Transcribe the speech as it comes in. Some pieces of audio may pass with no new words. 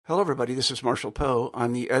Hello, everybody. This is Marshall Poe.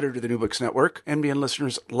 I'm the editor of the New Books Network. NBN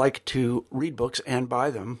listeners like to read books and buy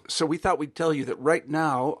them. So we thought we'd tell you that right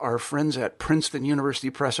now, our friends at Princeton University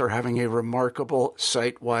Press are having a remarkable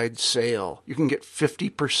site-wide sale. You can get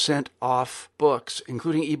 50% off books,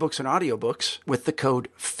 including ebooks and audiobooks, with the code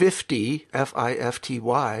 50,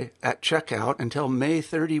 F-I-F-T-Y, at checkout until May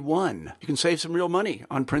 31. You can save some real money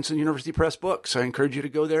on Princeton University Press books. I encourage you to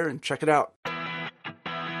go there and check it out.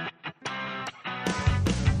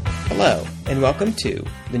 Hello, and welcome to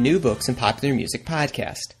the New Books in Popular Music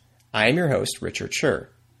podcast. I am your host, Richard Scher.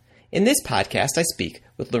 In this podcast, I speak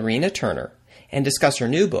with Lorena Turner and discuss her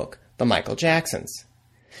new book, The Michael Jacksons.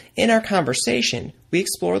 In our conversation, we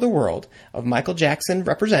explore the world of Michael Jackson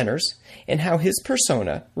representers and how his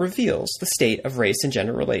persona reveals the state of race and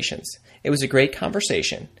gender relations. It was a great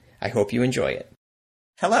conversation. I hope you enjoy it.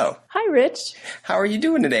 Hello. Hi, Rich. How are you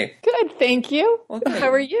doing today? Good, thank you. Well,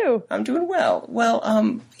 how are you? I'm doing well.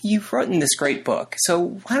 Well, you've written this great book,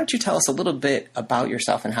 so why don't you tell us a little bit about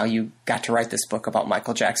yourself and how you got to write this book about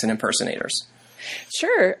Michael Jackson impersonators?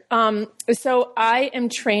 Sure. So I am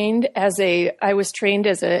trained I was trained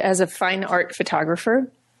as a fine art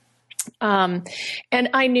photographer. And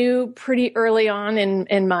I knew pretty early on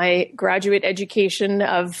in my graduate education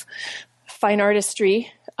of fine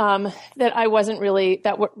artistry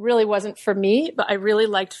that really wasn't for me, but I really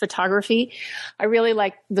liked photography. I really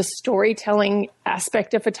liked the storytelling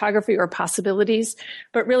aspect of photography or possibilities,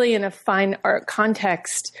 but really in a fine art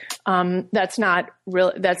context, that's not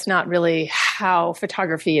really how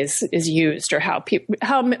photography is used or how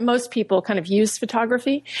most people kind of use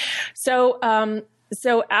photography.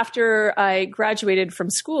 So after I graduated from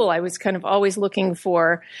school, I was kind of always looking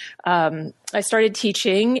for, I started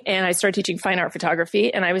teaching fine art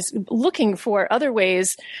photography, and I was looking for other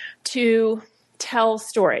ways to tell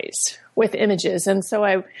stories with images. And so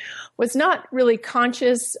I was not really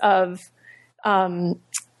conscious of,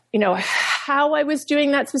 how I was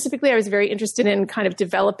doing that specifically. I was very interested in kind of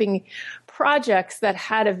developing projects that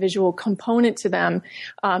had a visual component to them,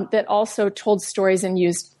 that also told stories and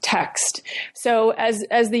used text. So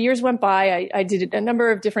as the years went by, I did a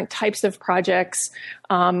number of different types of projects,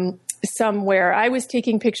 some where I was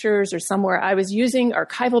taking pictures, or some where I was using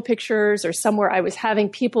archival pictures, or some where I was having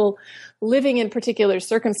people living in particular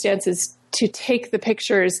circumstances to take the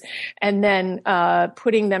pictures and then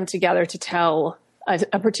putting them together to tell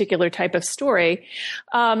a particular type of story.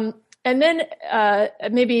 And then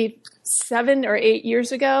maybe 7 or 8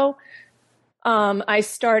 years ago, I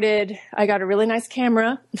got a really nice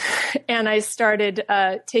camera and I started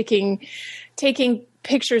taking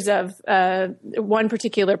pictures of one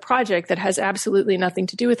particular project that has absolutely nothing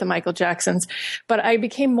to do with the Michael Jacksons. But I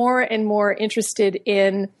became more and more interested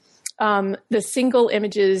in the single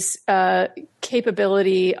images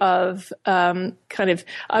capability of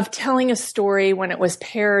of telling a story when it was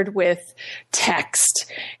paired with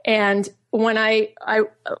text. And when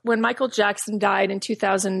Michael Jackson died in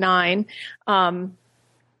 2009,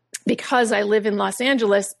 because I live in Los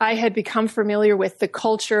Angeles, I had become familiar with the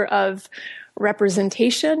culture of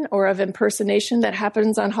representation or of impersonation that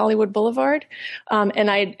happens on Hollywood Boulevard.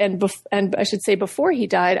 And I should say before he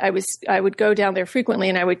died, I would go down there frequently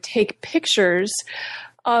and I would take pictures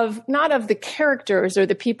of not of the characters or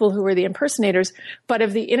the people who were the impersonators, but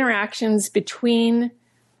of the interactions between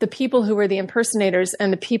the people who were the impersonators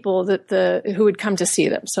and the people who would come to see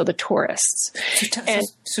them, so the tourists.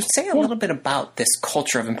 So say a little bit about this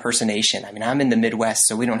culture of impersonation. I mean, I'm in the Midwest,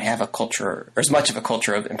 so we don't have a culture, or as much of a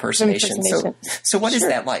culture of impersonation. So what is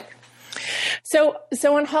that like? So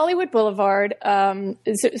on Hollywood Boulevard,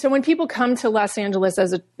 so when people come to Los Angeles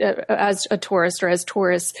as a tourist or as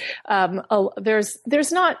tourists,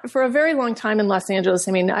 there's not, for a very long time in Los Angeles.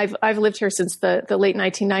 I mean, I've lived here since the late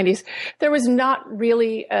 1990s. There was not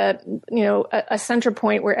really a center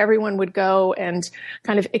point where everyone would go and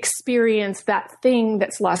kind of experience that thing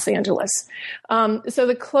that's Los Angeles. So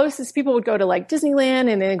the closest people would go to like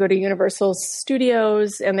Disneyland, and then go to Universal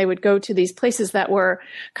Studios, and they would go to these places that were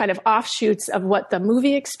kind of offshoots of what the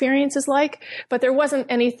movie experience is like, but there wasn't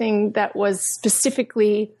anything that was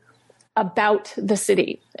specifically about the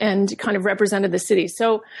city and kind of represented the city.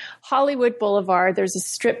 So Hollywood Boulevard, there's a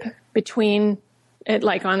strip between it,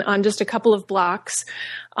 like on just a couple of blocks,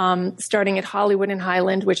 starting at Hollywood and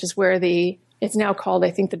Highland, which is where it's now called,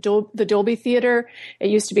 I think, the Dolby Theater. It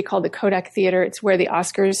used to be called the Kodak Theater. It's where the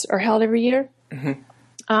Oscars are held every year. Mm-hmm.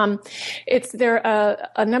 There are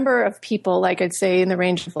a number of people, like I'd say in the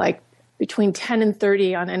range of like between 10 and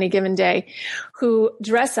 30 on any given day, who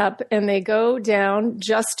dress up and they go down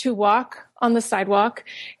just to walk on the sidewalk.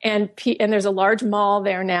 And there's a large mall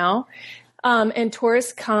there now. And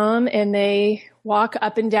tourists come and they walk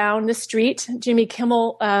up and down the street. Jimmy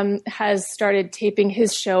Kimmel has started taping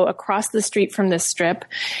his show across the street from this strip.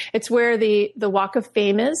 It's where the Walk of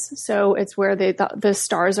Fame is. So it's where the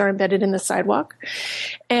stars are embedded in the sidewalk.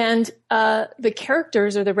 And the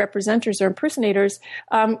characters or the representers or impersonators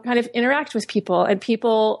kind of interact with people. And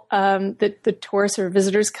people, the tourists or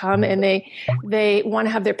visitors come and they want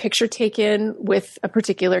to have their picture taken with a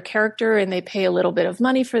particular character, and they pay a little bit of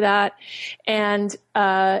money for that. And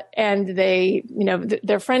they,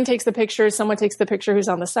 their friend takes the picture, someone takes the picture who's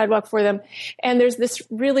on the sidewalk for them. And there's this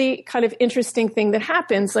really kind of interesting thing that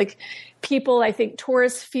happens. Like people, I think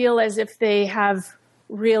tourists feel as if they have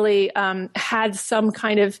really had some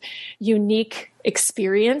kind of unique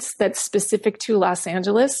experience that's specific to Los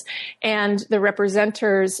Angeles. And the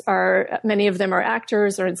representers many of them are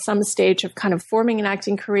actors or in some stage of kind of forming an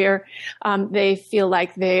acting career. They feel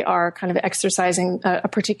like they are kind of exercising a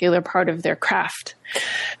particular part of their craft.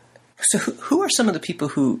 So who are some of the people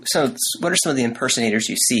what are some of the impersonators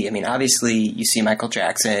you see? I mean, obviously you see Michael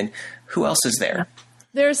Jackson. Who else is there?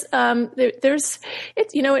 There's on any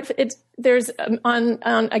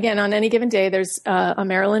given day, there's a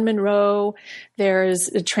Marilyn Monroe, there's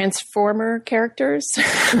Transformer characters.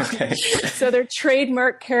 Okay. So they're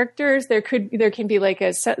trademark characters. There can be like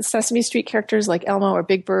a Sesame Street characters like Elmo or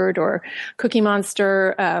Big Bird or Cookie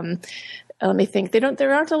Monster. Let me think.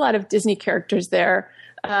 There aren't a lot of Disney characters there.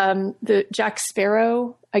 The Jack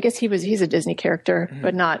Sparrow, I guess he's a Disney character, mm-hmm.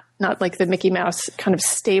 but not like the Mickey Mouse kind of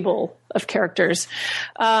stable of characters.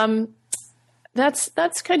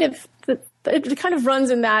 That's kind of it kind of runs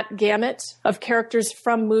in that gamut of characters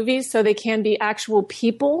from movies. So they can be actual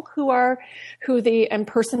people who the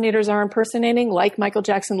impersonators are impersonating, like Michael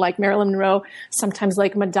Jackson, like Marilyn Monroe, sometimes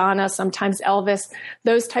like Madonna, sometimes Elvis,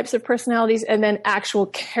 those types of personalities. And then actual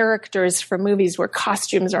characters from movies where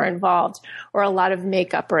costumes are involved or a lot of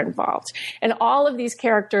makeup are involved. And all of these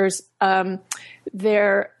characters, what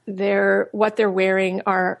they're wearing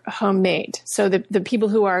are homemade. So the people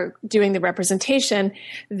who are doing the representation,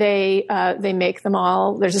 they make them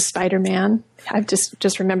all. There's a Spider-Man. I've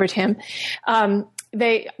just remembered him.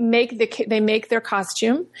 They make their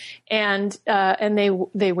costume and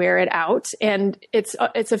they wear it out. And it's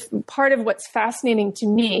a part of what's fascinating to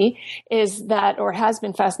me is that, or has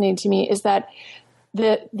been fascinating to me, is that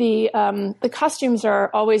the costumes are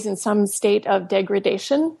always in some state of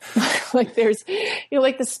degradation. Like there's,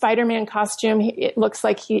 like the Spider-Man costume, it looks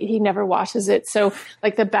like he never washes it. So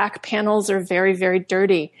like the back panels are very, very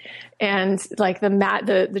dirty. And like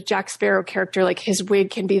the Jack Sparrow character, like his wig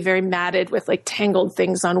can be very matted with like tangled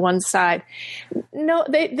things on one side. No,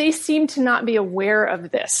 they seem to not be aware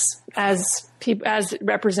of this as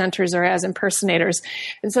representers or as impersonators.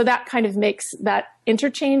 And so that kind of makes that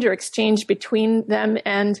interchange or exchange between them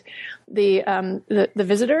and the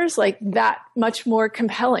visitors like that much more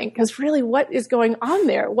compelling, because really what is going on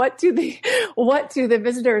there? What do the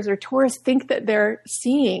visitors or tourists think that they're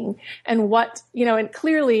seeing? And and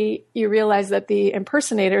clearly you realize that the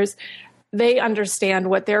impersonators, they understand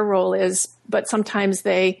what their role is, but sometimes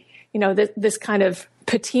they, this kind of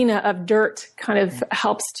patina of dirt kind of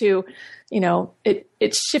helps to,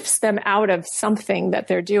 it shifts them out of something that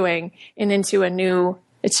they're doing and into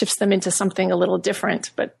it shifts them into something a little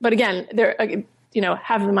different. But again, they're,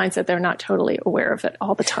 have the mindset they're not totally aware of it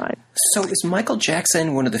all the time. So is Michael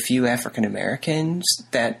Jackson one of the few African Americans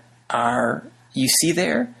that you see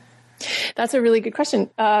there? That's a really good question.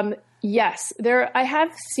 Yes, I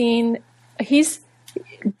have seen, he's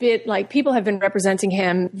been like, people have been representing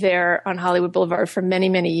him there on Hollywood Boulevard for many,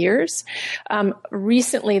 many years.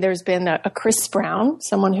 Recently there's been a Chris Brown,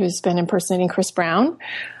 someone who's been impersonating Chris Brown.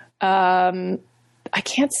 I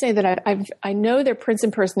can't say that I know they're Prince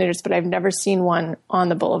impersonators, but I've never seen one on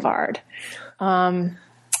the Boulevard. And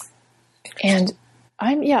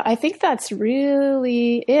I think that's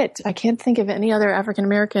really it. I can't think of any other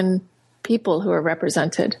African-American people who are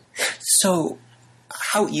represented. So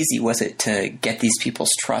how easy was it to get these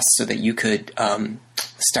people's trust so that you could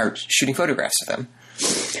start shooting photographs of them?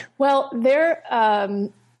 Well,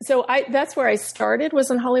 that's where I started, was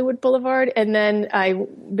on Hollywood Boulevard. And then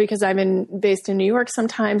because I'm based in New York,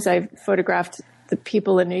 sometimes I photographed the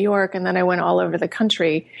people in New York, and then I went all over the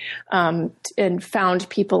country and found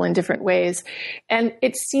people in different ways. And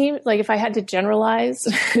it seemed like, if I had to generalize,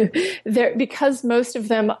 because most of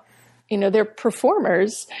them, they're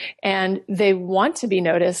performers and they want to be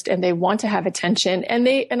noticed and they want to have attention. And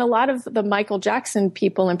a lot of the Michael Jackson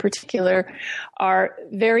people in particular are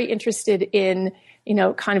very interested in,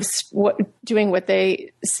 kind of doing what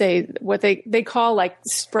they say, what they call like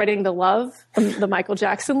spreading the love, the Michael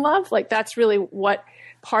Jackson love. Like that's really what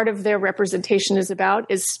part of their representation is about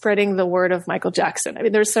is spreading the word of Michael Jackson. I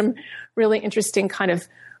mean, there's some really interesting kind of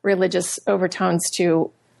religious overtones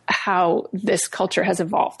to how this culture has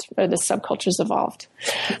evolved, or this subculture's evolved.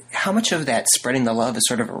 How much of that spreading the love is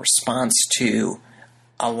sort of a response to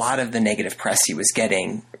a lot of the negative press he was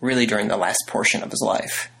getting really during the last portion of his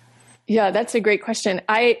life? Yeah, that's a great question.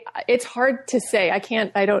 It's hard to say.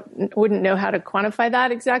 Wouldn't know how to quantify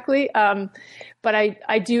that exactly. But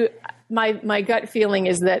I do. My gut feeling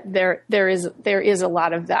is that there is a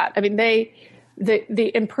lot of that. I mean,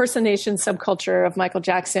 the impersonation subculture of Michael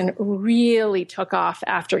Jackson really took off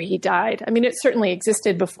after he died. I mean, it certainly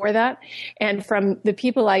existed before that. And from the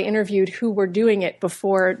people I interviewed who were doing it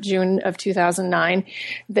before June of 2009,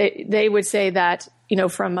 they would say that,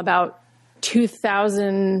 from about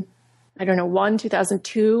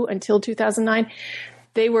 2002 until 2009,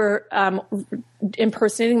 they were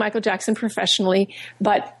impersonating Michael Jackson professionally,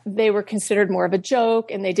 but they were considered more of a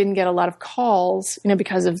joke, and they didn't get a lot of calls,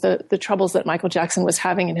 because of the troubles that Michael Jackson was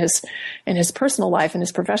having in his personal life and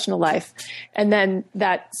his professional life. And then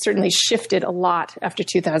that certainly shifted a lot after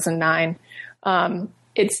 2009.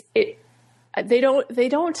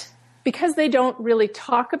 Because they don't really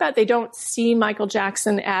talk about, they don't see Michael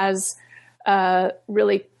Jackson as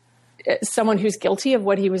really someone who's guilty of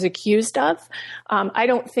what he was accused of. I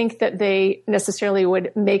don't think that they necessarily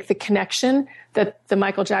would make the connection that the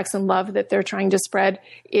Michael Jackson love that they're trying to spread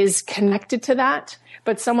is connected to that.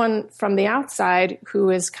 But someone from the outside who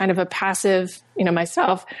is kind of a passive,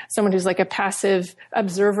 myself, someone who's like a passive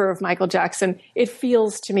observer of Michael Jackson, it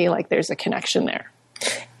feels to me like there's a connection there.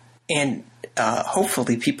 And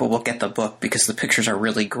hopefully people will get the book because the pictures are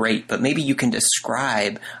really great, but maybe you can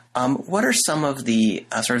describe what are some of the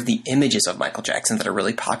sort of the images of Michael Jackson that are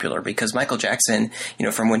really popular? Because Michael Jackson,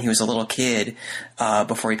 from when he was a little kid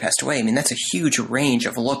before he passed away, I mean, that's a huge range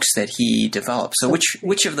of looks that he developed. So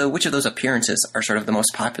which of those appearances are sort of the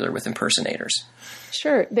most popular with impersonators?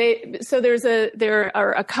 Sure. There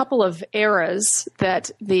are a couple of eras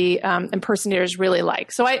that the impersonators really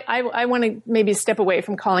like. So I want to maybe step away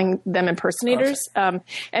from calling them impersonators, and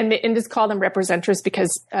just call them representers,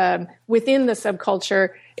 because within the subculture,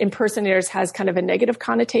 impersonators has kind of a negative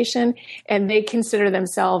connotation, and they consider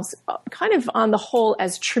themselves kind of on the whole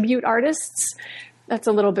as tribute artists. That's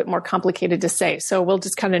a little bit more complicated to say. So we'll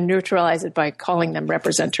just kind of neutralize it by calling them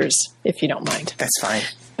representers, if you don't mind. That's fine.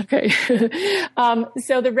 Okay.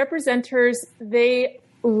 So the representers, they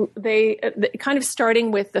kind of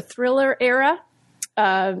starting with the Thriller era,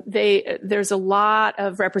 there's a lot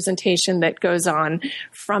of representation that goes on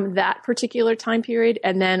from that particular time period.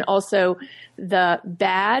 And then also the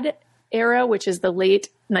Bad era, which is the late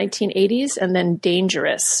 1980s, and then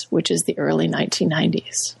Dangerous, which is the early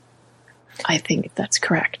 1990s. I think that's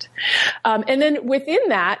correct. And then within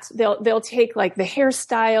that, they'll take like the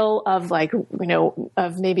hairstyle of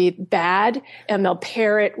of maybe Bad, and they'll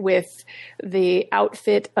pair it with the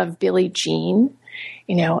outfit of Billie Jean,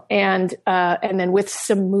 and then with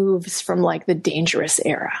some moves from like the Dangerous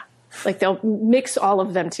era. Like they'll mix all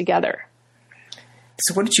of them together.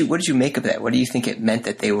 So what did you make of that? What do you think it meant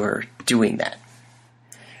that they were doing that?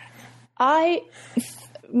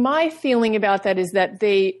 My feeling about that is that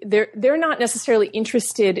they're not necessarily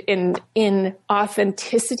interested in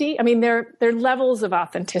authenticity. I mean, there are levels of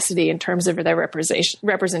authenticity in terms of their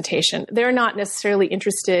representation. They're not necessarily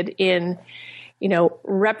interested in,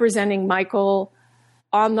 representing Michael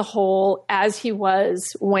on the whole as he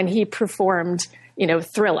was when he performed,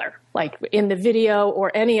 Thriller, like in the video or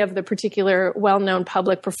any of the particular well-known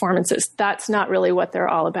public performances. That's not really what they're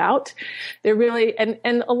all about. They're really, and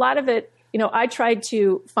a lot of it, I tried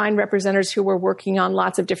to find representatives who were working on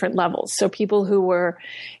lots of different levels. So people who were,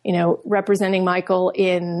 representing Michael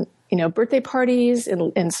in, birthday parties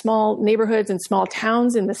in small neighborhoods and small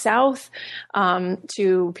towns in the South,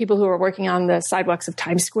 to people who were working on the sidewalks of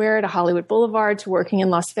Times Square, to Hollywood Boulevard, to working in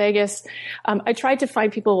Las Vegas. I tried to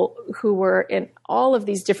find people who were in all of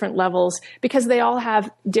these different levels because they all have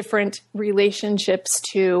different relationships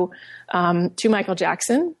to Michael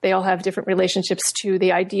Jackson. They all have different relationships to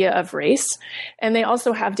the idea of race. And they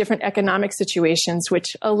also have different economic situations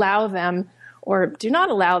which allow them or do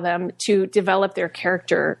not allow them to develop their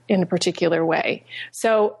character in a particular way.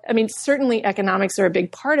 So, I mean, certainly economics are a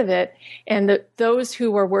big part of it. And those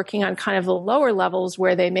who are working on kind of the lower levels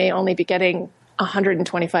where they may only be getting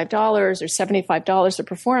 $125 or $75 a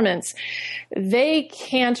performance, they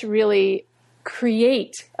can't really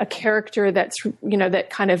create a character that's,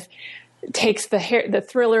 that kind of takes the hair, the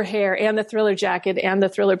Thriller hair and the Thriller jacket and the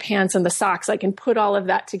Thriller pants and the socks, like, and put all of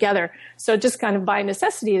that together. So just kind of by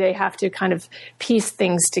necessity, they have to kind of piece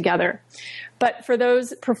things together. But for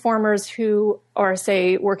those performers who are,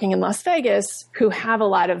 say, working in Las Vegas, who have a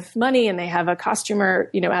lot of money and they have a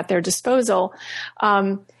costumer, at their disposal,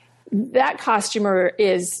 that costumer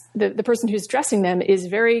is the person who's dressing them is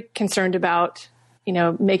very concerned about,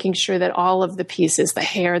 making sure that all of the pieces, the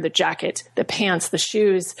hair, the jacket, the pants, the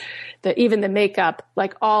shoes, even the makeup,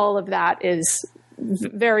 like all of that is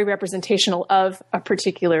very representational of a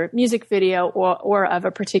particular music video or of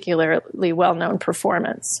a particularly well-known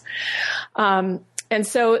performance. And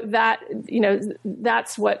so that,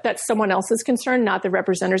 that's someone else's concern, not the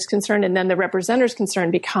representer's concern. And then the representer's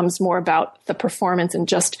concern becomes more about the performance and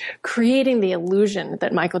just creating the illusion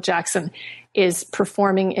that Michael Jackson is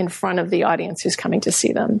performing in front of the audience who's coming to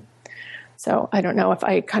see them. So I don't know if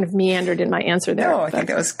I kind of meandered in my answer there. No, I think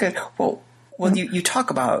that was good. Well, you talk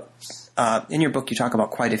about, in your book, you talk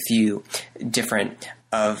about quite a few different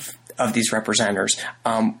of these representers.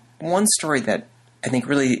 One story that I think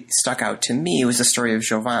really stuck out to me was the story of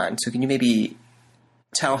Jovan. So can you maybe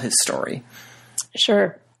tell his story?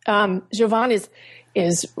 Sure. Jovan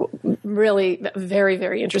is really a very,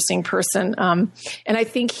 very interesting person. And I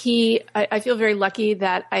think I feel very lucky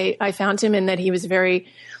that I found him and that he was very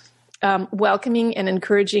welcoming and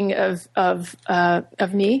encouraging of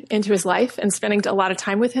me into his life and spending a lot of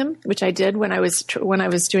time with him, which I did when I was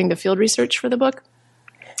doing the field research for the book.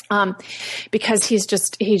 Because he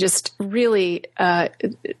just really,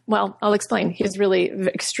 I'll explain. He's really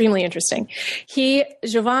extremely interesting.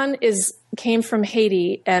 Jovan came from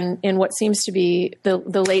Haiti and in what seems to be the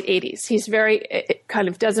late 80s. He's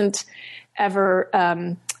doesn't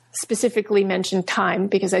ever, specifically mention time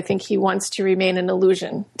because I think he wants to remain an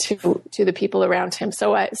illusion to the people around him.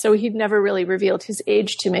 So he'd never really revealed his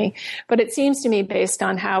age to me, but it seems to me based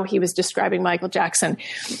on how he was describing Michael Jackson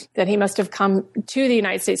that he must have come to the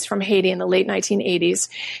United States from Haiti in the late 1980s.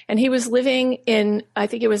 And he was living in, I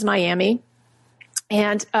think it was Miami.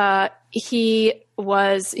 And,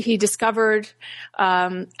 he discovered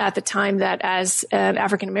at the time that as an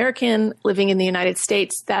African American living in the United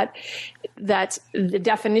States that the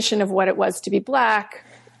definition of what it was to be Black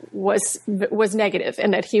was negative,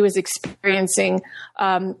 and that he was experiencing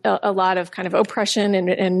a lot of kind of oppression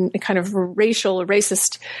and kind of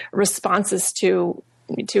racist responses to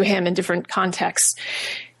him in different contexts.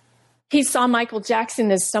 He saw Michael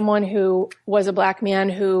Jackson as someone who was a Black man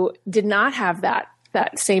who did not have that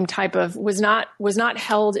same type of was not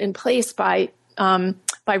held in place by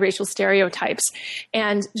racial stereotypes.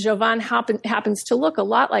 And Jovan happens to look a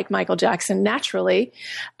lot like Michael Jackson naturally.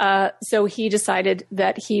 So he decided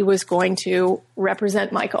that he was going to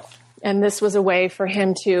represent Michael. And this was a way for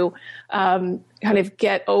him to kind of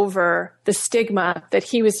get over the stigma that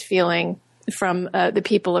he was feeling from the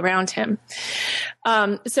people around him.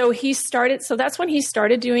 So that's when he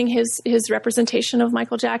started doing his representation of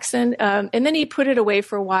Michael Jackson. And then he put it away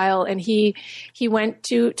for a while, and he went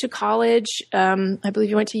to college. I believe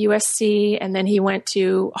he went to USC, and then he went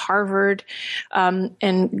to Harvard,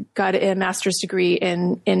 and got a master's degree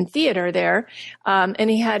in theater there. And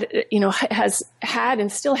he has had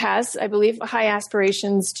and still has, I believe, high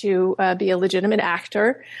aspirations to be a legitimate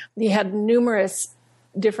actor. He had numerous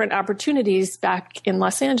different opportunities back in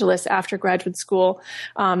Los Angeles after graduate school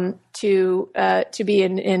to be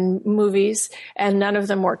in movies, and none of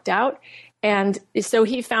them worked out. And so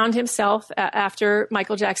he found himself, after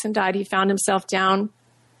Michael Jackson died, he found himself down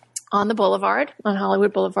on the boulevard, on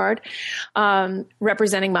Hollywood Boulevard,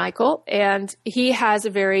 representing Michael. And he has a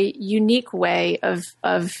very unique way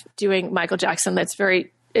of doing Michael Jackson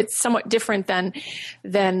it's somewhat different than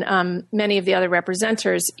many of the other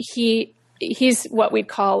representers. He's what we'd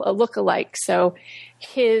call a lookalike. So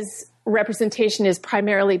his representation is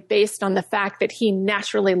primarily based on the fact that he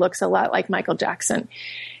naturally looks a lot like Michael Jackson.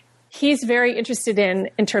 He's very interested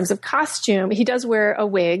in terms of costume. He does wear a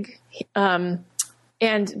wig, and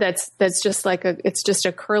that's just it's just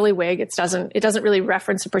a curly wig. It doesn't really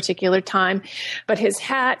reference a particular time, but his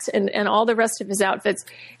hat and all the rest of his outfits,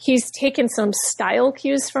 he's taken some style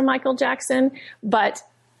cues from Michael Jackson, but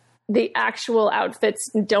the actual outfits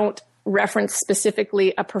don't reference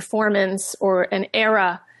specifically a performance or an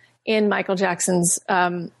era in Michael Jackson's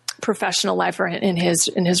professional life or in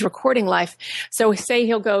his recording life. So say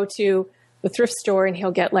he'll go to the thrift store and he'll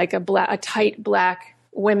get like a tight black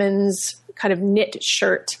women's kind of knit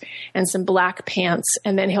shirt and some black pants,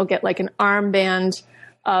 and then he'll get like an armband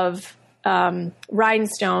of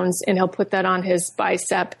rhinestones, and he'll put that on his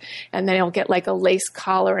bicep, and then he'll get like a lace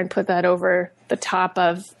collar and put that over the top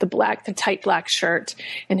of the tight black shirt,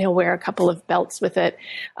 and he'll wear a couple of belts with it.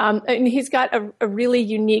 And he's got a really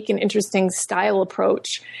unique and interesting style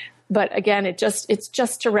approach. But again, it's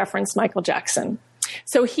just to reference Michael Jackson.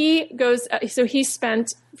 So he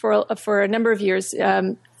spent for a number of years,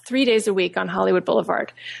 3 days a week on Hollywood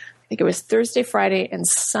Boulevard. I think it was Thursday, Friday, and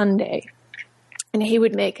Sunday. And he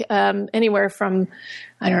would make anywhere from,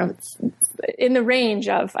 I don't know, in the range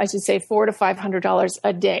of, I should say, $400 to $500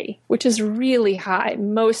 a day, which is really high.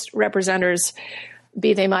 Most representers,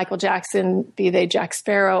 be they Michael Jackson, be they Jack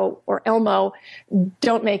Sparrow or Elmo,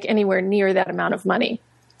 don't make anywhere near that amount of money.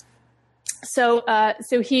 So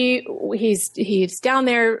he's down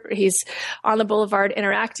there. He's on the boulevard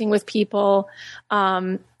interacting with people,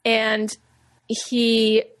 and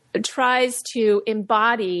he tries to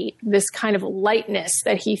embody this kind of lightness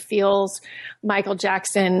that he feels Michael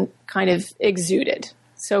Jackson kind of exuded.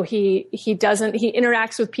 So he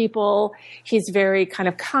interacts with people. He's very kind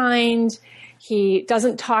of kind. He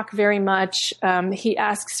doesn't talk very much. He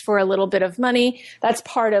asks for a little bit of money. That's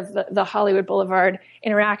part of the Hollywood Boulevard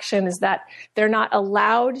interaction, is that they're not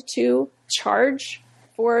allowed to charge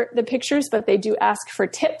for the pictures, but they do ask for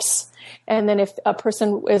tips. And then if a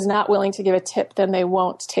person is not willing to give a tip, then they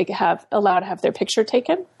won't allowed to have their picture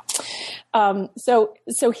taken. So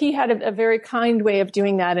he had a very kind way of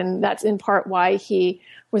doing that, and that's in part why he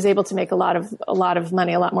was able to make a lot of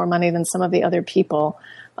money, a lot more money than some of the other people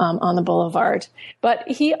on the boulevard. But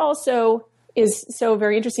he also is so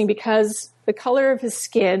very interesting because the color of his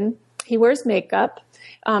skin, he wears makeup.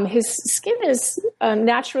 His skin is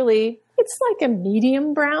naturally, it's like a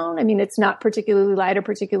medium brown. I mean, it's not particularly light or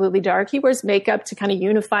particularly dark. He wears makeup to kind of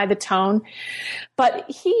unify the tone. But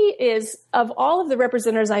he is, of all of the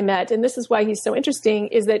representatives I met, and this is why he's so interesting,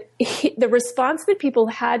 is that the response that people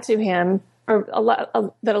had to him, or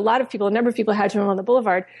a number of people had to him on the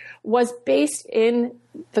boulevard, was based in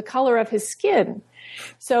the color of his skin.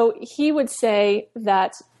 So he would say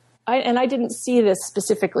that, and I didn't see this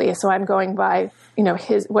specifically, so I'm going by,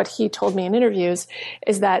 what he told me in interviews,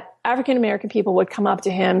 is that African American people would come up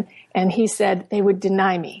to him and he said they would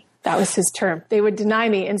deny me. That was his term. They would deny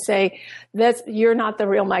me and say, you're not the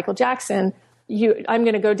real Michael Jackson. I'm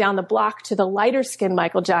going to go down the block to the lighter skinned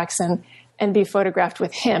Michael Jackson and be photographed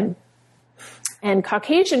with him. And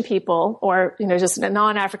Caucasian people, or, just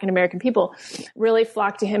non-African American people, really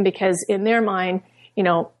flocked to him because in their mind,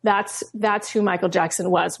 that's who Michael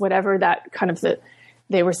Jackson was. Whatever that kind of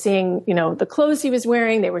they were seeing, the clothes he was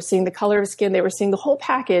wearing, they were seeing the color of his skin, they were seeing the whole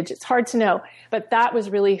package. It's hard to know, but that was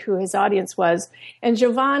really who his audience was. And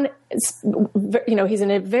Jovan, he's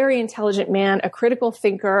a very intelligent man, a critical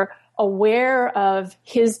thinker, aware of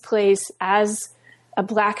his place as a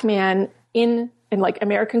Black man in like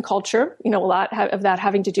American culture, a lot of that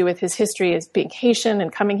having to do with his history as being Haitian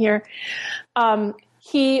and coming here.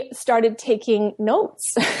 He started taking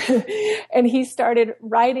notes and he started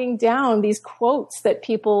writing down these quotes that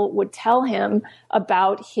people would tell him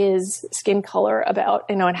about his skin color, about,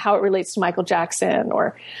 and how it relates to Michael Jackson,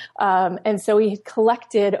 and so he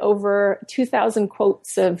collected over 2,000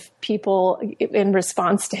 quotes of people in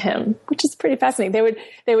response to him, which is pretty fascinating.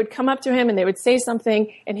 They would come up to him and they would say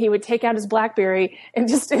something and he would take out his BlackBerry and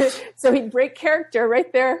so he'd break character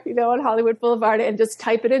right there, on Hollywood Boulevard and just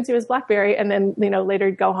type it into his BlackBerry. And then, later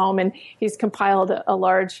he'd go home and he's compiled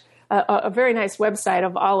a very nice website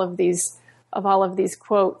of all of these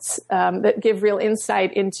quotes that give real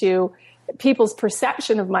insight into people's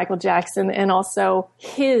perception of Michael Jackson, and also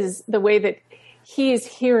the way that he is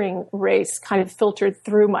hearing race kind of filtered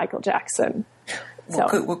through Michael Jackson.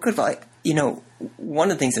 One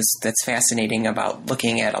of the things that's fascinating about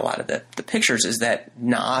looking at a lot of the pictures is that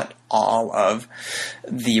not all of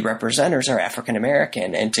the representatives are African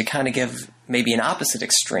American, and to kind of give maybe an opposite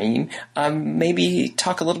extreme, maybe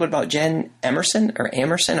talk a little bit about Jen Emerson.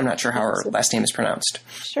 I'm not sure how her last name is pronounced.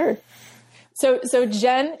 Sure. So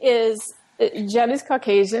Jen is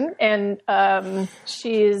Caucasian, and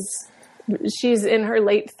she's in her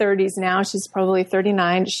late 30s now. She's probably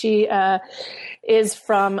 39. She is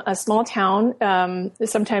from a small town.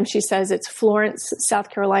 Sometimes she says it's Florence, South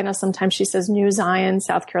Carolina. Sometimes she says New Zion,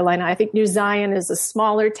 South Carolina. I think New Zion is a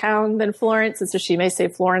smaller town than Florence, and so she may say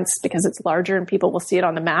Florence because it's larger and people will see it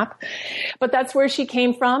on the map. But that's where she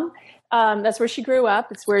came from. That's where she grew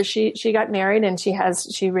up. It's where she got married, and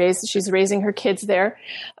she's raising her kids there.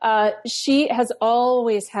 She has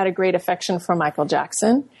always had a great affection for Michael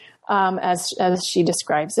Jackson, as she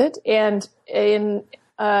describes it. And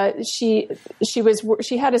she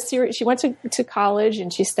had a series. She went to college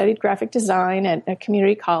and she studied graphic design at a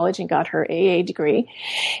community college and got her AA degree.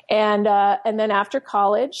 And then after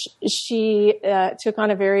college, she took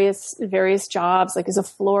on various jobs, like as a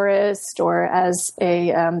florist or as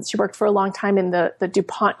she worked for a long time in the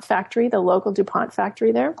DuPont factory, the local DuPont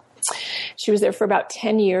factory there. She was there for about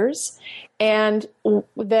 10 years. And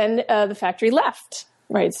then the factory left.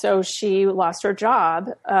 Right. So she lost her job.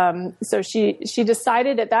 So she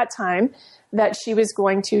decided at that time that she was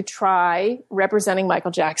going to try representing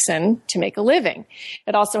Michael Jackson to make a living.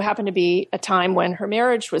 It also happened to be a time when her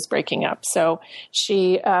marriage was breaking up. So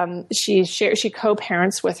she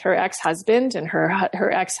co-parents with her ex-husband, and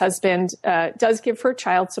her ex-husband does give her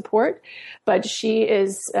child support, but she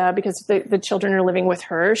is because the children are living with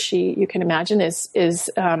her. You can imagine,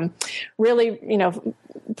 is really,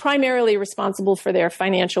 primarily responsible for their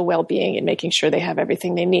financial well-being and making sure they have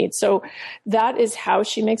everything they need. So that is how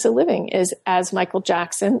she makes a living, is as Michael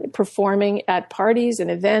Jackson, performing at parties and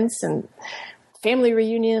events and family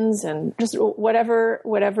reunions and just whatever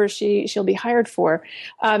she'll be hired for.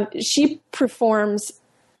 She performs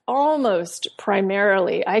almost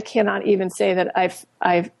primarily. I cannot even say that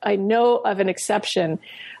I know of an exception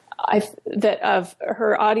that of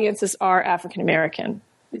her audiences are African American.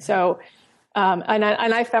 So. And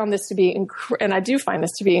I found this to be, and I do find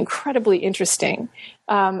this to be incredibly interesting.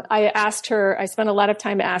 I spent a lot of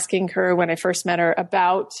time asking her when I first met her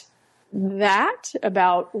about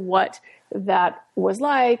what that was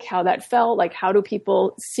like, how that felt, like how do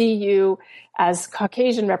people see you as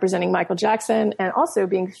Caucasian representing Michael Jackson and also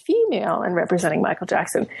being female and representing Michael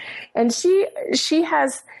Jackson. And she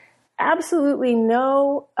has absolutely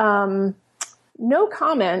no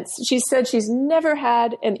comments. She said she's never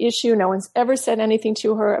had an issue. No one's ever said anything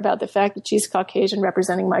to her about the fact that she's Caucasian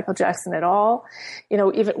representing Michael Jackson at all.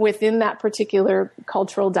 Even within that particular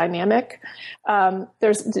cultural dynamic,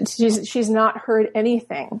 she's not heard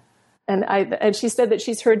anything. And she said that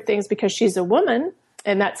she's heard things because she's a woman,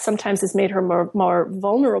 and that sometimes has made her more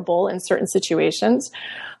vulnerable in certain situations.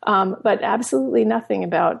 But absolutely nothing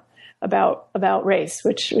about race,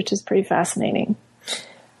 which is pretty fascinating.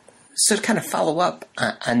 So to kind of follow up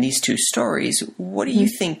on these two stories, what do you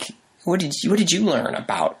think? What did you learn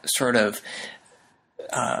about sort of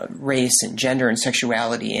race and gender and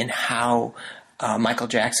sexuality and how Michael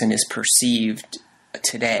Jackson is perceived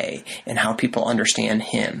today and how people understand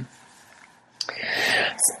him?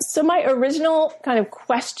 So my original kind of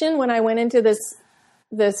question when I went into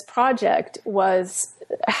this project was,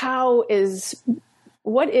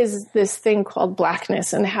 what is this thing called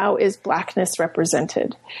Blackness, and how is Blackness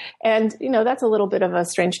represented? And, that's a little bit of a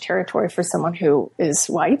strange territory for someone who is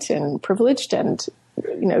white and privileged and,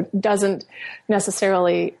 doesn't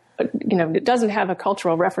necessarily, doesn't have a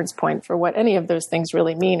cultural reference point for what any of those things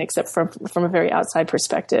really mean, except from a very outside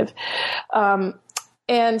perspective.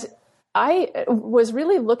 And I was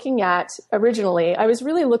really looking at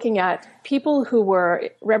people who were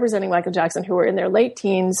representing Michael Jackson, who were in their late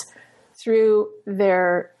teens through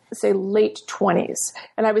their, say, late 20s.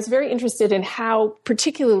 And I was very interested in how,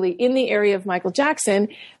 particularly in the area of Michael Jackson,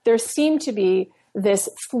 there seemed to be this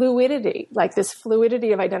fluidity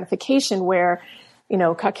of identification where,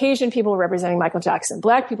 Caucasian people are representing Michael Jackson,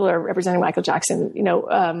 Black people are representing Michael Jackson,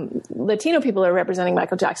 Latino people are representing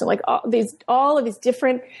Michael Jackson. Like all of these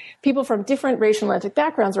different people from different racial and ethnic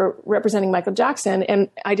backgrounds are representing Michael Jackson. And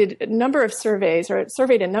I did a number of surveys, or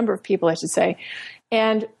surveyed a number of people, I should say.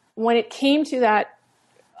 And when it came to that,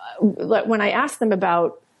 when I asked them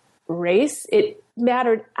about race, it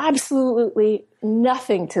mattered absolutely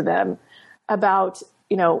nothing to them about,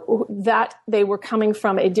 that they were coming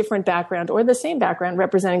from a different background or the same background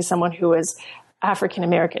representing someone who is African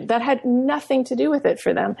American. That had nothing to do with it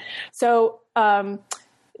for them. So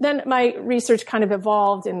then my research kind of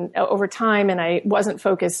evolved over time, and I wasn't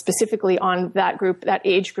focused specifically on that group, that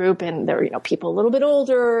age group. And there were, people a little bit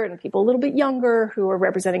older and people a little bit younger who were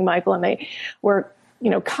representing Michael, and they were,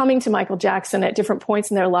 coming to Michael Jackson at different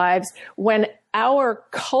points in their lives when our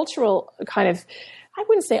cultural kind of, I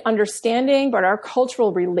wouldn't say understanding, but our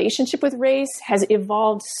cultural relationship with race has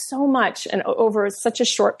evolved so much and over such a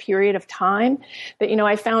short period of time that,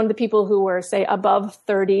 I found the people who were, say, above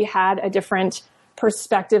 30 had a different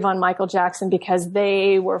perspective on Michael Jackson because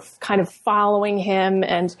they were kind of following him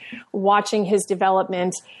and watching his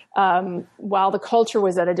development while the culture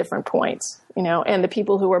was at a different point, and the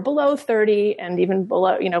people who were below 30 and even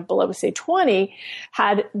below say 20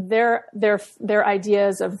 had their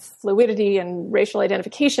ideas of fluidity and racial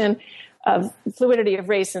identification, of fluidity of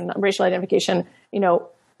race and racial identification,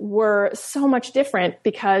 were so much different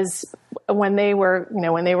because when they were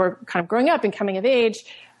kind of growing up and coming of age,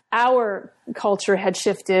 our culture had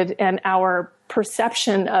shifted and our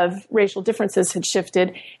perception of racial differences had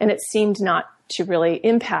shifted, and it seemed not to really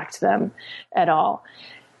impact them at all.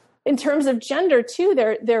 In terms of gender too,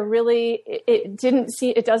 it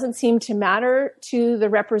doesn't seem to matter to the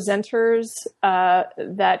representers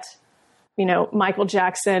that, Michael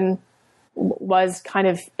Jackson was kind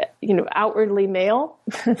of, outwardly male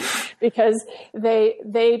because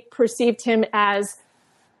they perceived him as,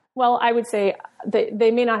 well, I would say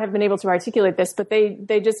they may not have been able to articulate this, but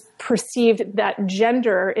they just perceived that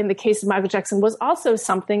gender in the case of Michael Jackson was also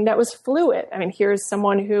something that was fluid. I mean, here's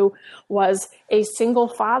someone who was a single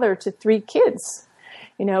father to 3 kids,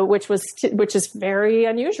 which is very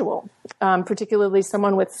unusual, particularly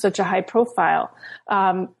someone with such a high profile.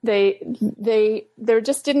 There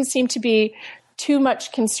just didn't seem to be too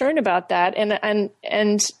much concern about that, and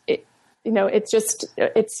it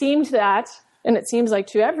seemed that. And it seems like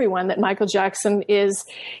to everyone that Michael Jackson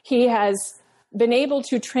he has been able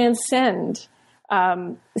to transcend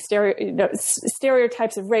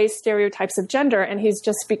stereotypes of race, stereotypes of gender, and he's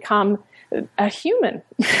just become a human,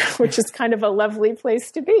 which is kind of a lovely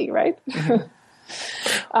place to be, right?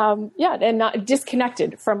 Mm-hmm. And not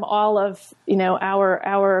disconnected from all of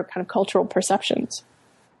our kind of cultural perceptions.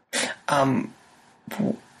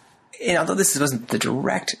 And although this wasn't the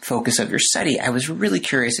direct focus of your study, I was really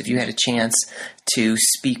curious if you had a chance to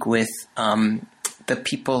speak with the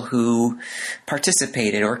people who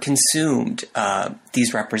participated or consumed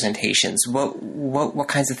these representations. What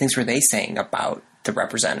kinds of things were they saying about the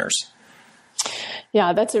representers?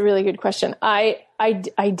 Yeah, that's a really good question. I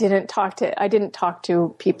didn't talk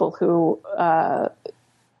to people who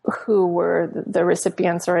were the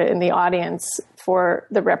recipients or in the audience for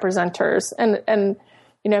the representers, and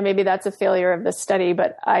maybe that's a failure of the study,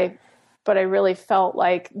 but I really felt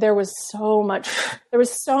like there was so much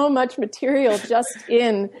material just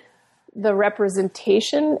in the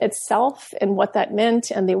representation itself and what that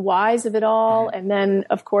meant and the whys of it all. And then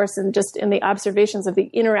of course, and just in the observations of the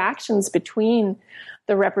interactions between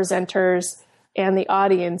the representers and the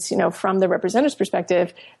audience, from the representers'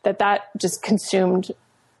 perspective, that just consumed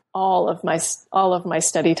all of my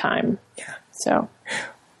study time. Yeah. So.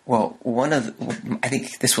 Well, I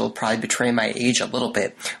think this will probably betray my age a little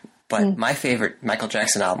bit, but my favorite Michael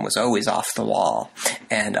Jackson album was always Off the Wall,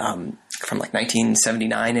 and from like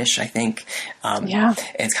 1979-ish, I think. And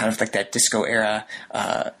it's kind of like that disco era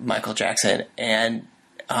Michael Jackson. And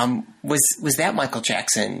was that Michael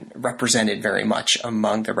Jackson represented very much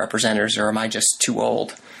among the representers, or am I just too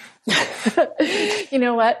old? You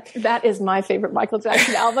know what? That is my favorite Michael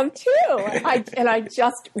Jackson album too. I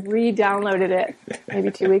just re-downloaded it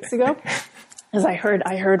maybe 2 weeks ago, as I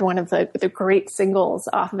heard one of the great singles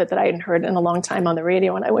off of it that I hadn't heard in a long time on the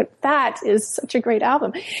radio, and I went, that is such a great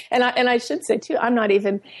album. And I should say too, I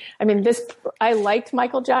liked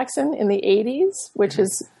Michael Jackson in the 80s, which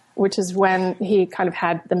is when he kind of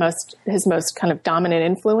had his most kind of dominant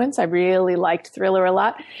influence. I really liked Thriller a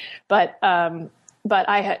lot, but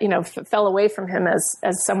I had, fell away from him as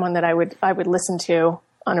someone that I would listen to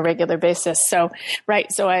on a regular basis. So, right.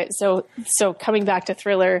 So coming back to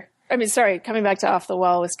coming back to Off the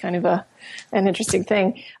Wall was kind of an interesting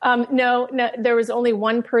thing. No, there was only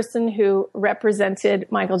one person who represented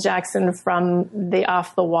Michael Jackson from the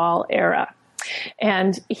Off the Wall era.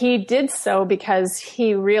 And he did so because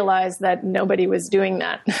he realized that nobody was doing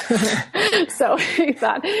that. So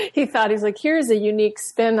he's like, here's a unique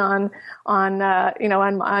spin on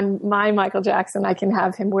my Michael Jackson. I can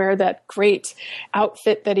have him wear that great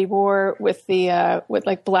outfit that he wore with with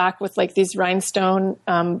black with like these rhinestone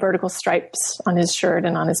vertical stripes on his shirt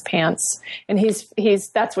and on his pants. And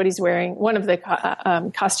that's what he's wearing. One of the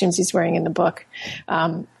costumes he's wearing in the book.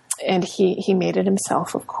 And he made it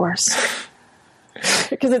himself, of course.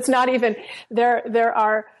 Because it's not even there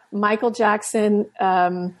are Michael Jackson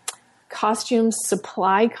costume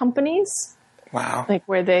supply companies. Wow. Like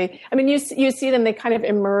where you see them, they kind of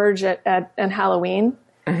emerge at Halloween,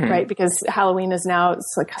 right? Because Halloween is now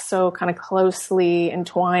so kind of closely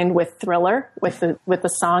entwined with Thriller, with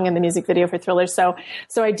the song and the music video for Thriller. So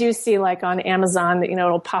I do see like on Amazon that,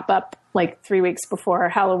 it'll pop up like 3 weeks before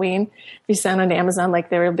Halloween. If you send on Amazon, like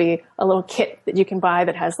there will be a little kit that you can buy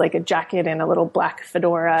that has like a jacket and a little black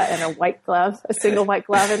fedora and a white glove, a single white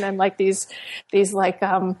glove. And then like these like,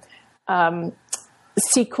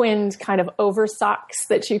 sequined kind of over socks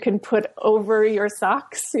that you can put over your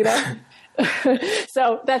socks,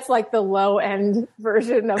 So that's like the low end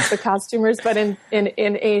version of the costumers. But in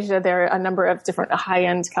Asia, there are a number of different high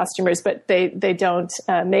end costumers, but they don't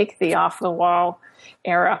make the Off the Wall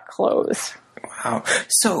era clothes. Wow.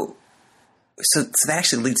 So that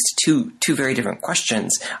actually leads to two very different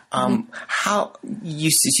questions. How you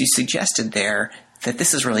suggested there that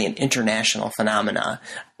this is really an international phenomena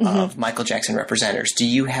of Michael Jackson representers. Do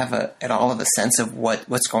you have at all of a sense of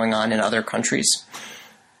what's going on in other countries?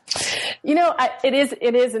 It is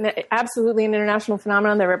absolutely an international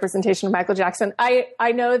phenomenon, the representation of Michael Jackson.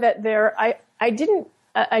 I know that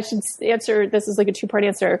I should answer, this is like a two-part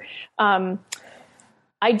answer. I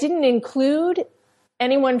didn't include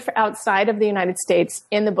anyone outside of the United States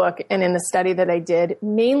in the book and in the study that I did,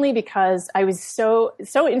 mainly because I was so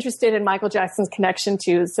interested in Michael Jackson's connection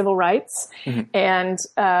to civil rights, and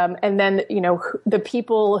then the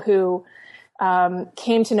people who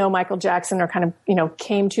came to know Michael Jackson or kind of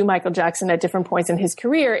came to Michael Jackson at different points in his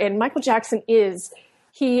career. And Michael Jackson is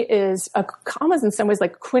almost in some ways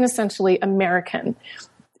like quintessentially American.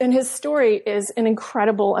 And his story is an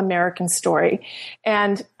incredible American story.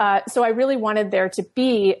 And so I really wanted there to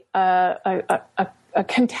be a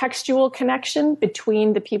contextual connection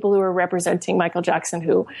between the people who are representing Michael Jackson,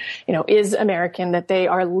 who, is American, that they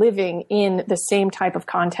are living in the same type of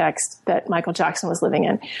context that Michael Jackson was living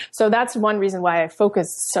in. So that's one reason why I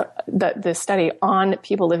focused the study on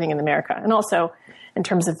people living in America. And also in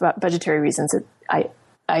terms of budgetary reasons,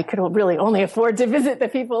 I could really only afford to visit the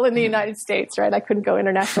people in the United States, right? I couldn't go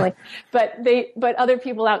internationally, but other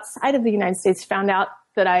people outside of the United States found out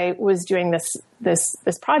that I was doing this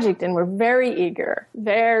project and were very eager,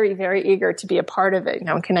 very, very eager to be a part of it.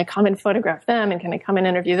 Can I come and photograph them, and can I come and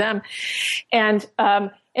interview them? And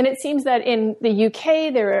it seems that in the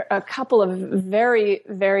UK, there are a couple of very,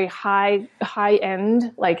 very high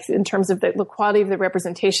end, like in terms of the quality of the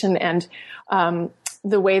representation and,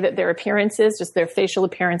 the way that their appearance is, just their facial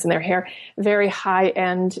appearance and their hair, very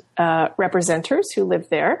high-end representers who live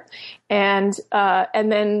there, and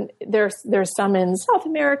then there's some in South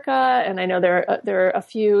America, and I know there are a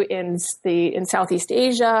few in Southeast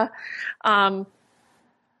Asia.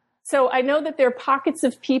 So I know that there are pockets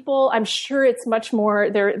of people. I'm sure it's much more.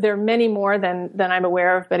 There are many more than I'm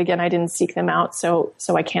aware of. But again, I didn't seek them out, so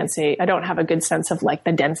I can't say. I don't have a good sense of like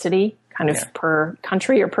the density kind of per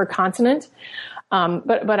country or per continent.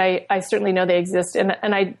 But I certainly know they exist, and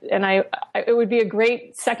it would be a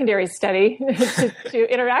great secondary study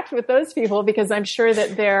to interact with those people, because I'm sure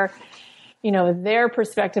that their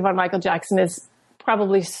perspective on Michael Jackson is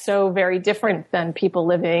probably so very different than people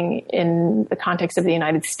living in the context of the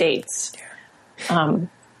United States.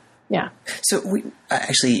 Yeah. So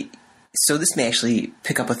so this may actually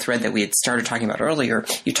pick up a thread that we had started talking about earlier.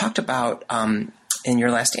 You talked about, in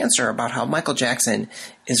your last answer, about how Michael Jackson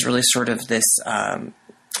is really sort of this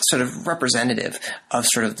sort of representative of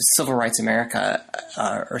sort of the civil rights America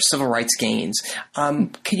or civil rights gains.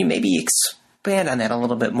 Can you maybe expand on that a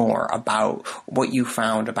little bit more about what you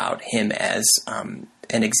found about him as an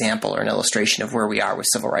example or an illustration of where we are with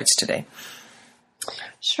civil rights today?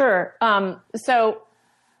 Sure. So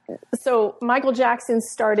Michael Jackson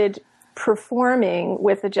started performing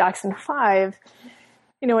with the Jackson 5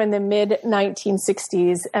 in the mid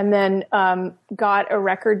 1960s, and then got a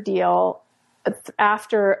record deal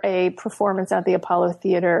after a performance at the Apollo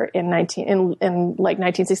Theater in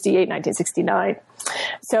 1968, 1969.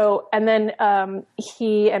 So, and then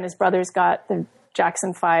he and his brothers got the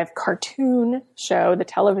Jackson 5 cartoon show, the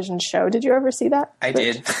television show. Did you ever see that? I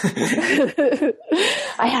did.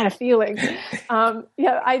 I had a feeling.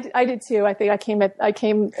 Yeah, I did too. I think I came at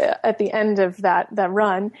the end of that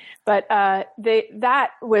run, but that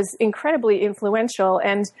was incredibly influential.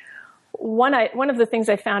 And one of the things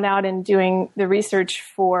I found out in doing the research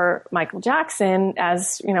for Michael Jackson,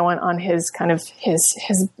 as on his kind of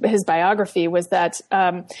his biography, was that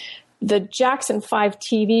the Jackson 5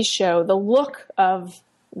 TV show, the look of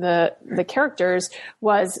the characters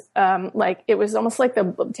was it was almost like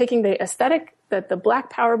taking the aesthetic that the Black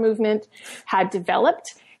Power movement had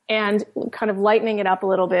developed and kind of lightening it up a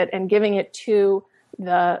little bit and giving it to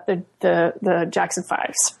the Jackson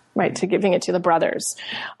 5s, right? To giving it to the brothers.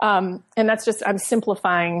 And that's just, I'm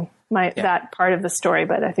simplifying that part of the story,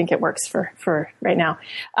 but I think it works for right now.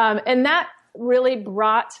 And that really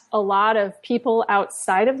brought a lot of people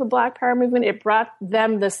outside of the Black Power movement. It brought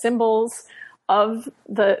them the symbols of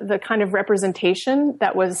the kind of representation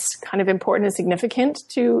that was kind of important and significant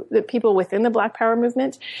to the people within the Black Power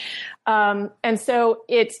movement. And so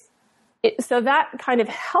so that kind of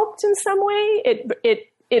helped in some way.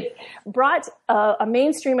 It brought a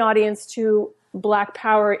mainstream audience to Black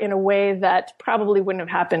Power in a way that probably wouldn't have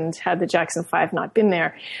happened had the Jackson 5 not been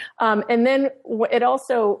there. And then it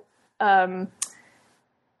also,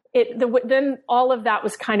 then all of that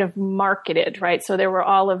was kind of marketed, right? So there were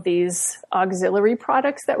all of these auxiliary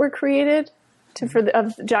products that were created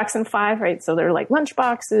of Jackson 5, right? So they're like lunch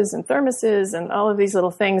boxes and thermoses and all of these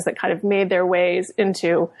little things that kind of made their ways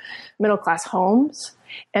into middle-class homes.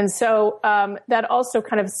 And so that also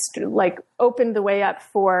kind of opened the way up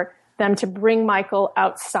for them to bring Michael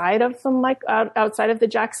outside of the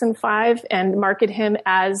Jackson 5 and market him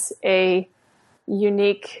as a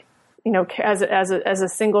unique, as a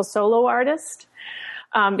single solo artist,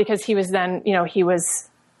 because he was then, he was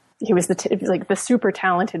the super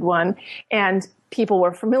talented one, and people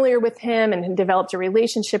were familiar with him and developed a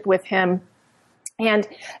relationship with him, and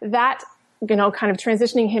that, kind of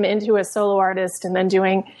transitioning him into a solo artist, and then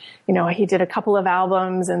doing, he did a couple of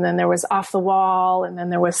albums, and then there was Off the Wall, and then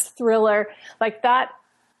there was Thriller, like that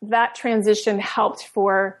transition helped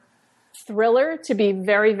for Thriller to be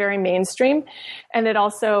very, very mainstream. And it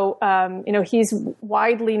also, he's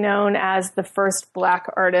widely known as the first Black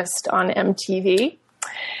artist on MTV,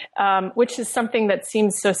 which is something that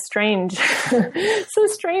seems so strange, so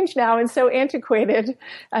strange now and so antiquated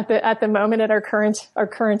at the moment, at our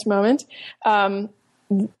current moment. But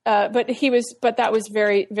that was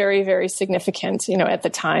very, very, very significant, at the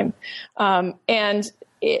time.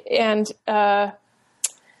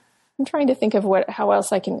 I'm trying to think of what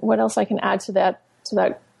else I can add to that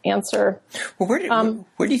answer. Well, where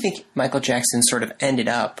do you think Michael Jackson sort of ended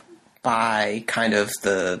up by kind of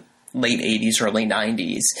the late 80s, early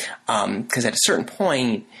 90s? Because at a certain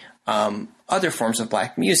point, other forms of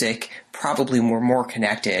Black music probably were more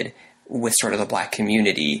connected with sort of the Black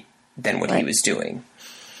community than what he was doing.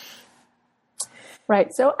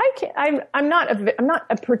 Right. So I'm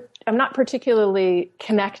not particularly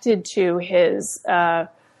connected to his. The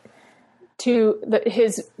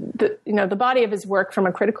body of his work from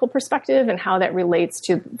a critical perspective and how that relates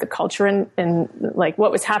to the culture and like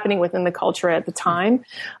what was happening within the culture at the time.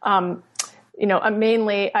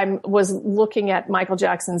 Mainly I was looking at Michael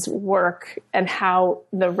Jackson's work and how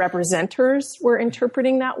the representers were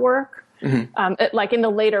interpreting that work. Mm-hmm. Like in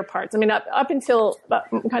the later parts. I mean, up until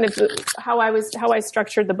kind of how I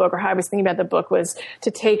structured the book, or how I was thinking about the book, was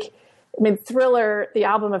to take, Thriller, the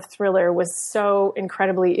album of Thriller was so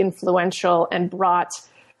incredibly influential and brought,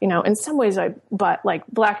 in some ways, but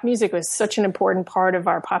Black music was such an important part of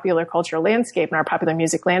our popular culture landscape and our popular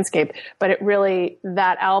music landscape. But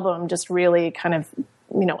that album just really kind of,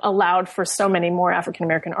 allowed for so many more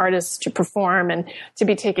African-American artists to perform and to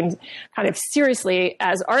be taken kind of seriously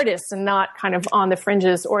as artists and not kind of on the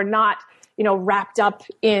fringes, or not, wrapped up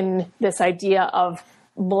in this idea of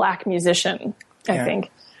Black musician, I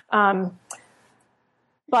think.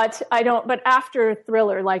 But after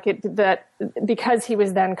Thriller, because he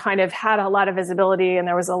was then kind of had a lot of visibility and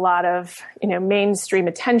there was a lot of, mainstream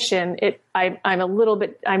attention, I'm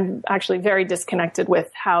actually very disconnected with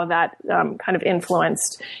how that kind of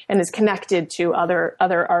influenced and is connected to other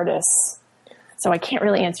artists. So I can't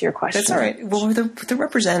really answer your question. That's all right. Well, the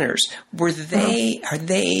representers,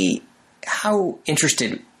 how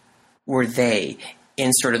interested were they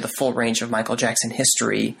in sort of the full range of Michael Jackson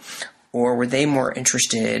history, or were they more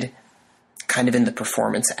interested kind of in the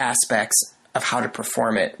performance aspects of how to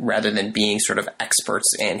perform it rather than being sort of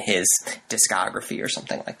experts in his discography or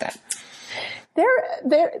something like that?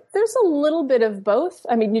 There's a little bit of both.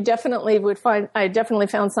 I mean, I definitely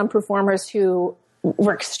found some performers who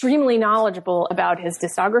were extremely knowledgeable about his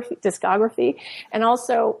discography. And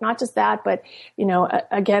also not just that, but,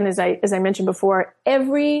 again, as I mentioned before,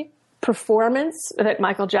 every performance that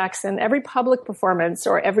Michael Jackson, every public performance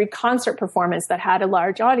or every concert performance that had a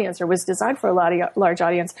large audience or was designed for a large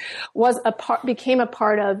audience became a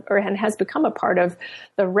part of, and has become a part of,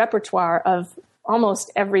 the repertoire of almost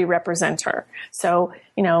every representer. So,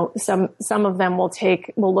 some of them will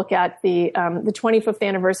look at the 25th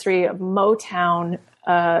anniversary of Motown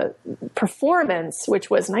performance, which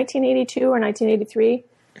was 1982 or 1983.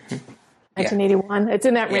 1981. It's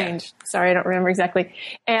in that range. Sorry, I don't remember exactly.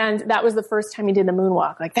 And that was the first time he did the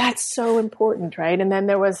moonwalk. Like, that's so important, right? And then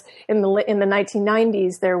there was in the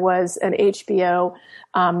 1990s, there was an HBO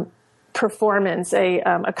performance,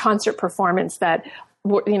 a concert performance that,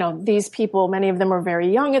 these people, many of them were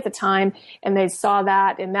very young at the time, and they saw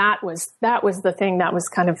that, and that was the thing that was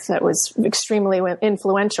extremely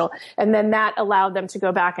influential. And then that allowed them to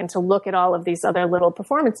go back and to look at all of these other little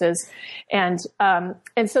performances. And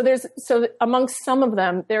so amongst some of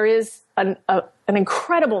them, there is an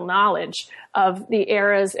incredible knowledge of the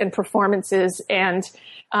eras and performances, and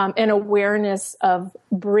an awareness of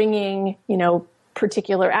bringing,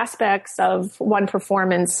 particular aspects of one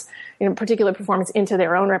performance, particular performance into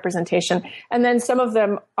their own representation. And then some of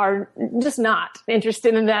them are just not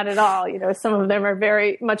interested in that at all. Some of them are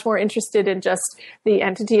very much more interested in just the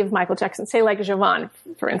entity of Michael Jackson. Say like Jovan,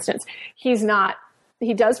 for instance.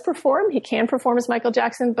 He does perform. He can perform as Michael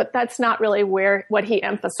Jackson, but that's not really what he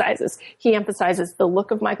emphasizes. He emphasizes the look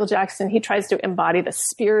of Michael Jackson. He tries to embody the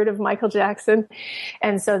spirit of Michael Jackson.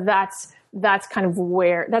 And so that's kind of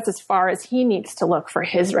that's as far as he needs to look for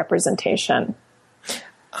his representation.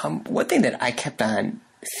 One thing that I kept on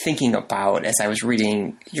thinking about as I was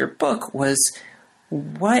reading your book was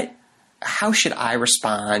how should I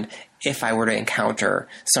respond if I were to encounter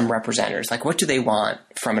some representatives? Like, what do they want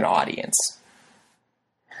from an audience?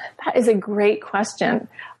 That is a great question.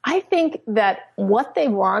 I think that what they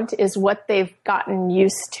want is what they've gotten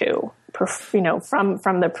used to,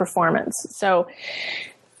 from the performance. So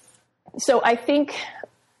I think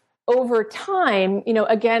over time,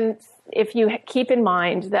 again, if you keep in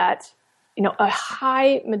mind that, a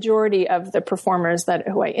high majority of the performers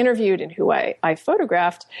who I interviewed and who I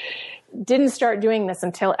photographed didn't start doing this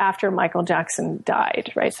until after Michael Jackson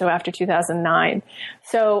died, right? So after 2009.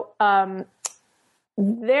 So,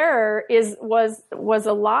 there was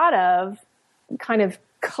a lot of kind of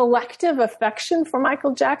collective affection for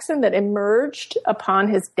Michael Jackson that emerged upon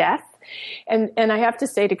his death. And I have to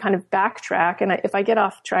say, to kind of backtrack, and if I get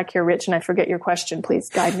off track here, Rich, and I forget your question, please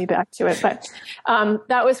guide me back to it. But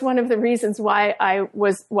that was one of the reasons why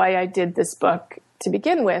I did this book to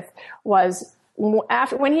begin with. Was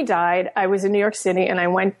when he died, I was in New York City and I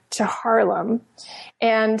went to Harlem,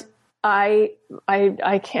 and I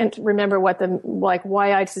can't remember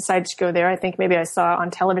why I decided to go there. I think maybe I saw on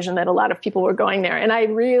television that a lot of people were going there, and I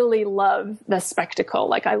really love the spectacle.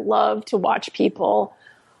 Like, I love to watch people.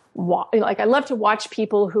 I love to watch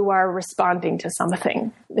people who are responding to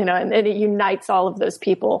something, and it unites all of those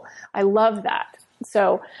people. I love that.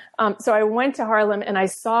 So I went to Harlem and I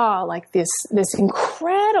saw like this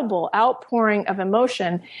incredible outpouring of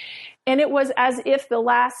emotion. And it was as if the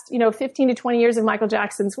last, 15 to 20 years of Michael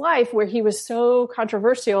Jackson's life, where he was so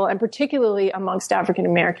controversial, and particularly amongst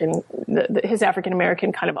African-American, his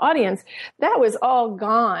African-American kind of audience, that was all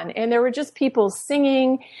gone. And there were just people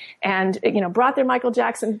singing and, brought their Michael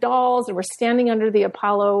Jackson dolls and were standing under the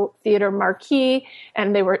Apollo Theater marquee.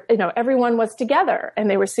 And they were, everyone was together and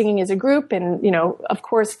they were singing as a group. And, of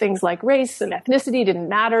course, things like race and ethnicity didn't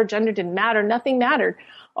matter. Gender didn't matter. Nothing mattered.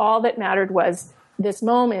 All that mattered was this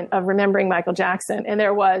moment of remembering Michael Jackson. And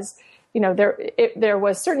there was, there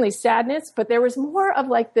was certainly sadness, but there was more of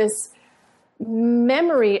like this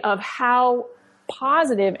memory of how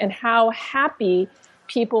positive and how happy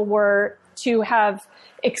people were to have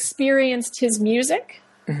experienced his music.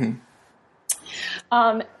 Mm-hmm.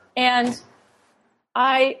 And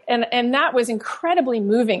that was incredibly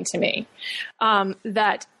moving to me,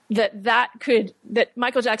 that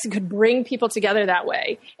Michael Jackson could bring people together that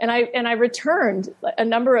way. And I returned a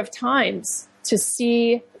number of times to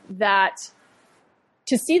see that,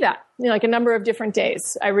 like a number of different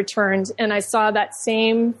days. I returned and I saw that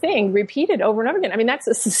same thing repeated over and over again. I mean, that's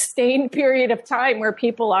a sustained period of time where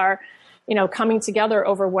people are, coming together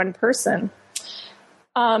over one person.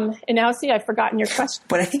 And now, see, I've forgotten your question.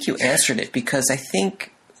 But I think you answered it, because I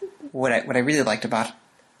think what I really liked about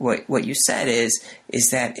what you said is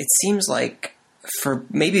that it seems like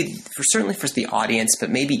certainly for the audience, but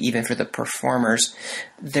maybe even for the performers,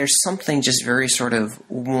 there's something just very sort of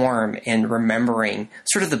warm in remembering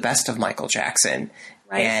sort of the best of Michael Jackson.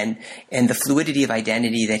 Right. And the fluidity of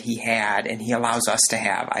identity that he had and he allows us to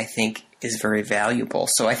have, I think, is very valuable.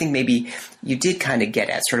 So I think maybe you did kind of get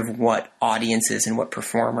at sort of what audiences and what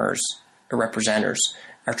performers or representatives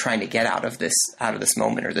are trying to get out of this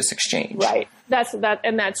moment or this exchange. Right. That's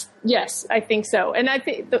yes, I think so. And I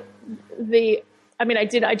think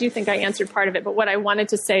I do think I answered part of it, but what I wanted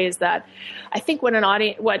to say is that I think what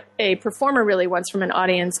a performer really wants from an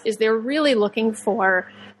audience is they're really looking for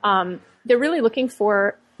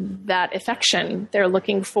that affection. They're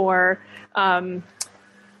looking for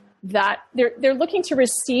that they're looking to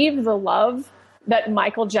receive the love that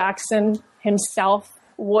Michael Jackson himself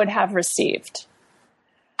would have received.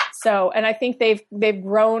 So, and I think they've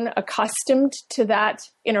grown accustomed to that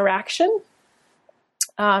interaction.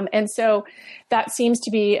 And so that seems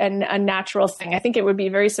to be a natural thing. I think it would be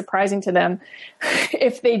very surprising to them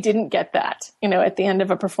if they didn't get that, at the end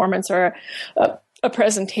of a performance or a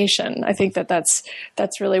presentation. I think that's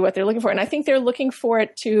really what they're looking for. And I think they're looking for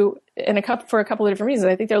it for a couple of different reasons.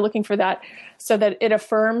 I think they're looking for that so that it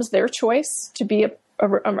affirms their choice to be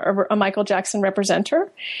a Michael Jackson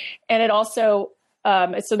representer. And it also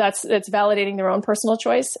So it's validating their own personal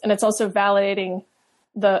choice, and it's also validating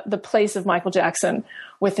the place of Michael Jackson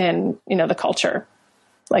within, the culture.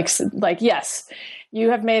 Like, yes,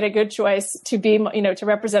 you have made a good choice to be, to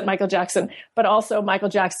represent Michael Jackson, but also Michael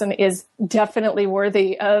Jackson is definitely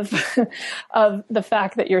worthy of the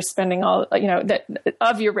fact that you're spending all,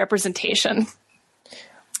 of your representation,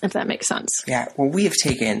 if that makes sense. Yeah. Well, we have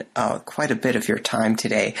taken quite a bit of your time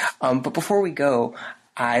today. But before we go,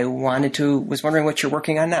 I was wondering what you're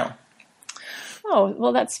working on now. Oh,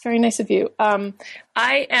 well, that's very nice of you. I'm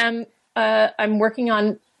working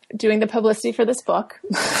on doing the publicity for this book.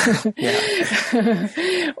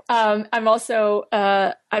 I'm also,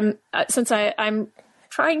 I'm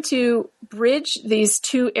trying to bridge these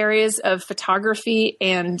two areas of photography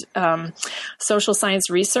and social science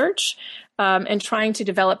research, and trying to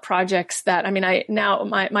develop projects that,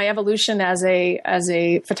 my evolution as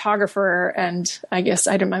a photographer, and I guess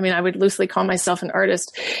I would loosely call myself an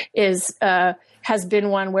artist, has been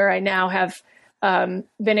one where I now have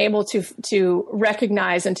been able to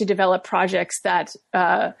recognize and to develop projects that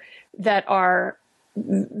are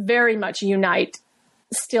very much unite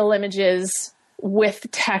still images with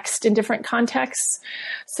text in different contexts.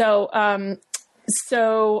 So I'm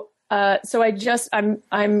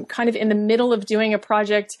kind of in the middle of doing a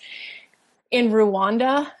project in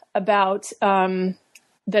Rwanda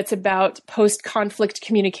that's about post-conflict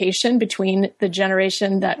communication between the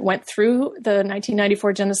generation that went through the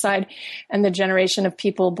 1994 genocide and the generation of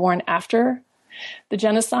people born after the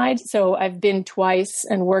genocide. So I've been twice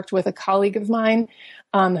and worked with a colleague of mine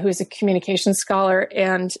who is a communication scholar,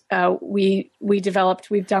 and we've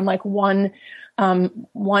done like one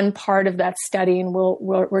part of that study, and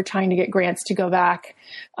we're trying to get grants to go back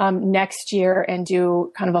next year and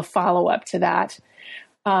do kind of a follow-up to that.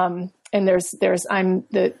 And I'm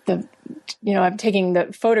taking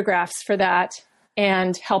the photographs for that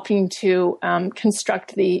and helping to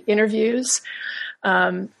construct the interviews.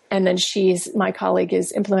 And then my colleague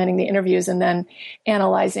is implementing the interviews and then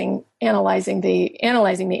analyzing the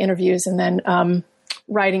interviews and then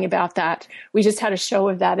writing about that. We just had a show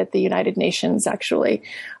of that at the United Nations, actually,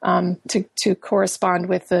 to correspond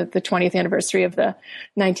with the 20th anniversary of the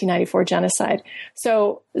 1994 genocide.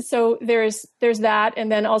 So there's that.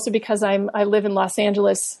 And then also because I live in Los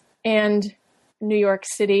Angeles and New York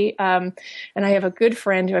City, and I have a good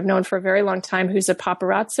friend who I've known for a very long time who's a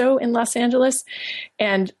paparazzo in Los Angeles.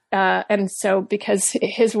 And so because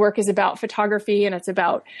his work is about photography and it's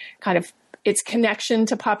about kind of its connection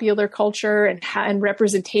to popular culture and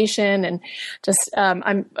representation, and just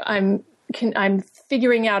I'm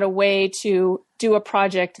figuring out a way to do a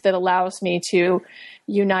project that allows me to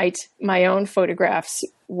unite my own photographs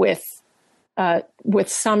with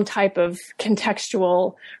some type of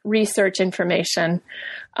contextual research information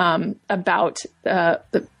about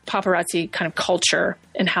the paparazzi kind of culture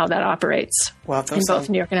and how that operates in both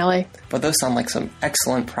New York and LA. Well, those sound like some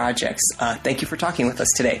excellent projects. Thank you for talking with us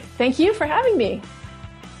today. Thank you for having me.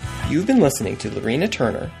 You've been listening to Lorena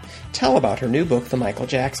Turner tell about her new book, The Michael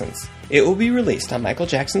Jacksons. It will be released on Michael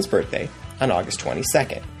Jackson's birthday on August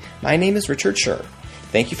 22nd. My name is Richard Scher.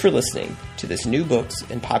 Thank you for listening to this New Books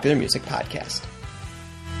in Popular Music podcast.